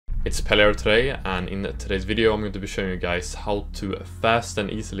It's Pelle here today, and in today's video I'm going to be showing you guys how to fast and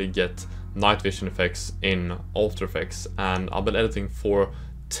easily get night vision effects in After Effects. And I've been editing for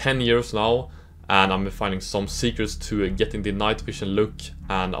 10 years now, and I've been finding some secrets to getting the night vision look,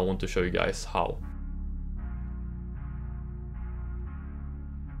 and I want to show you guys how.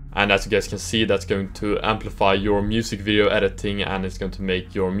 And as you guys can see, that's going to amplify your music video editing, and it's going to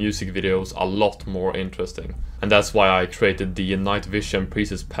make your music videos a lot more interesting. And that's why I created the Nightvision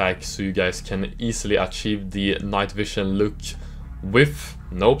presets pack, so you guys can easily achieve the night vision look with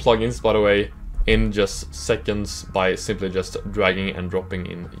no plugins, by the way, in just seconds by simply just dragging and dropping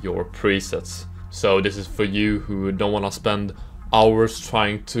in your presets. So this is for you who don't want to spend hours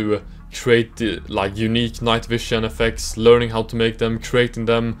trying to create the unique night vision effects, learning how to make them, creating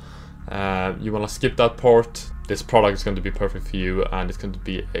them. You want to skip that part. This product is going to be perfect for you, and it's going to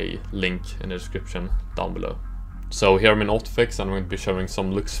be a link in the description down below. So here I'm in After Effects, and I'm going to be showing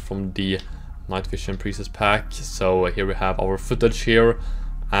some looks from the Nightvision presets pack. So here we have our footage here,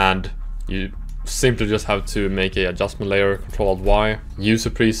 and you simply just have to make a adjustment layer, Ctrl+Alt+Y, user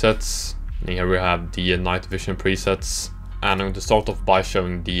presets, and here we have the Nightvision presets. And I'm going to start off by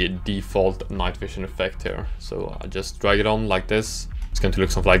showing the default night vision effect here. So I just drag it on like this. It's going to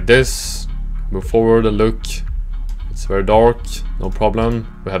look something like this. Move forward and look. It's very dark, no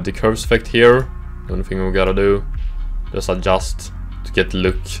problem. We have the curves effect here. The only thing we gotta do, just adjust to get the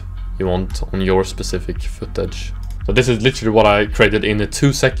look you want on your specific footage. So this is literally what I created in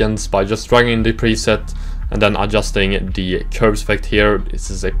 2 seconds by just dragging in the preset and then adjusting the curves effect here.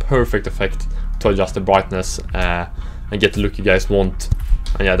 This is a perfect effect to adjust the brightness and get the look you guys want.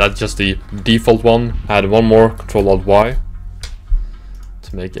 And yeah, that's just the default one. Add one more, Ctrl+Alt+Y,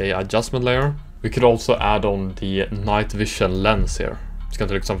 to make a adjustment layer. We could also add on the night vision lens here. It's going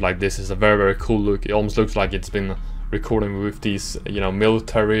to look something like this. It's a very cool look. It almost looks like it's been recording with these,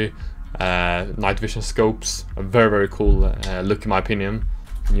 military night vision scopes. A very cool look in my opinion.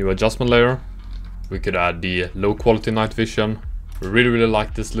 New adjustment layer. We could add the low quality night vision. Really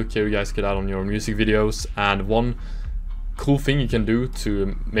like this look here. You guys could add on your music videos. And one cool thing you can do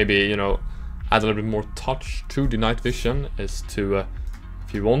to maybe, add a little bit more touch to the night vision is to,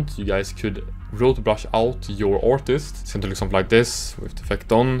 if you want, you guys could roto brush out your artist. It's going to look something like this with the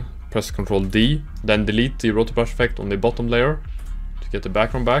effect on. Press Ctrl+D, then delete the roto brush effect on the bottom layer to get the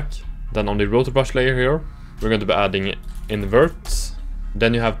background back. Then on the roto brush layer here, we're going to be adding invert.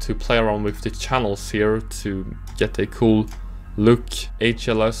 Then you have to play around with the channels here to get a cool look.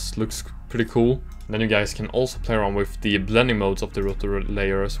 HLS looks pretty cool. Then you guys can also play around with the blending modes of the roto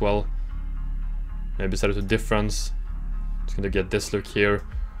layer as well. Maybe set it to difference. It's going to get this look here.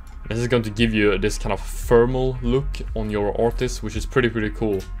 This is going to give you this kind of thermal look on your artist, which is pretty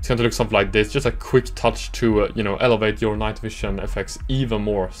cool. It's going to look something like this, just a quick touch to elevate your night vision effects even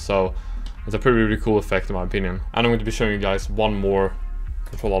more. So it's a pretty cool effect in my opinion. And I'm going to be showing you guys one more,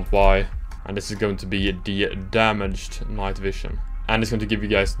 Ctrl+Alt+Y, and this is going to be the damaged night vision. And it's going to give you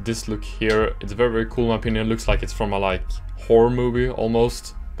guys this look here. It's very cool in my opinion. It looks like it's from a horror movie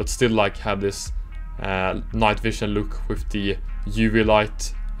almost, but still have this night vision look with the UV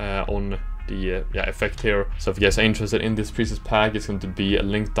light on the effect here. So if you guys are interested in this presets pack, it's going to be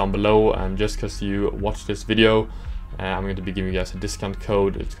linked down below, and just because you watch this video, I'm going to be giving you guys a discount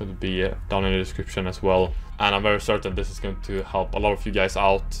code. It's going to be down in the description as well. And I'm very certain this is going to help a lot of you guys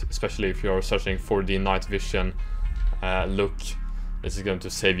out, especially if you're searching for the night vision look. This is going to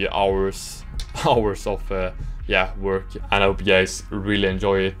save you hours of work, and I hope you guys really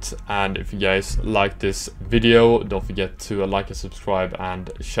enjoy it. And if you guys like this video, don't forget to like and subscribe and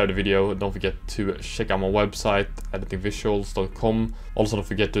share the video. Don't forget to check out my website, editingvisuals.com. Also don't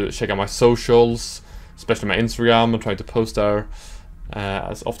forget to check out my socials, especially my Instagram. I'm trying to post there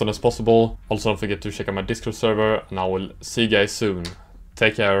as often as possible. Also don't forget to check out my Discord server, and I will see you guys soon.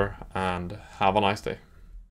 Take care and have a nice day.